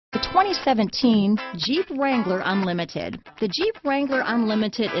2017 Jeep Wrangler Unlimited. The Jeep Wrangler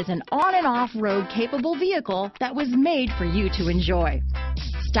Unlimited is an on and off-road capable vehicle that was made for you to enjoy.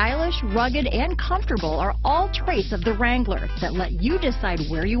 Stylish, rugged, and comfortable are all traits of the Wrangler that let you decide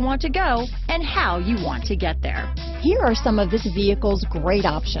where you want to go and how you want to get there. Here are some of this vehicle's great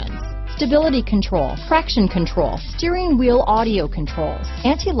options: stability control, traction control, steering wheel audio controls,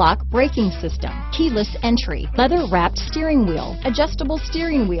 anti-lock braking system, keyless entry, leather-wrapped steering wheel, adjustable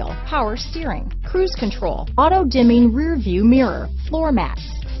steering wheel, power steering, cruise control, auto-dimming rear-view mirror, floor mats,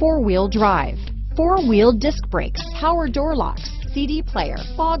 four-wheel drive, four-wheel disc brakes, power door locks, CD player,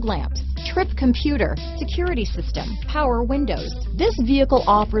 fog lamps, trip computer, security system, power windows. This vehicle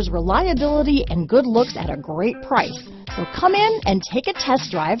offers reliability and good looks at a great price. So come in and take a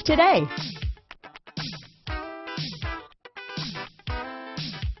test drive today.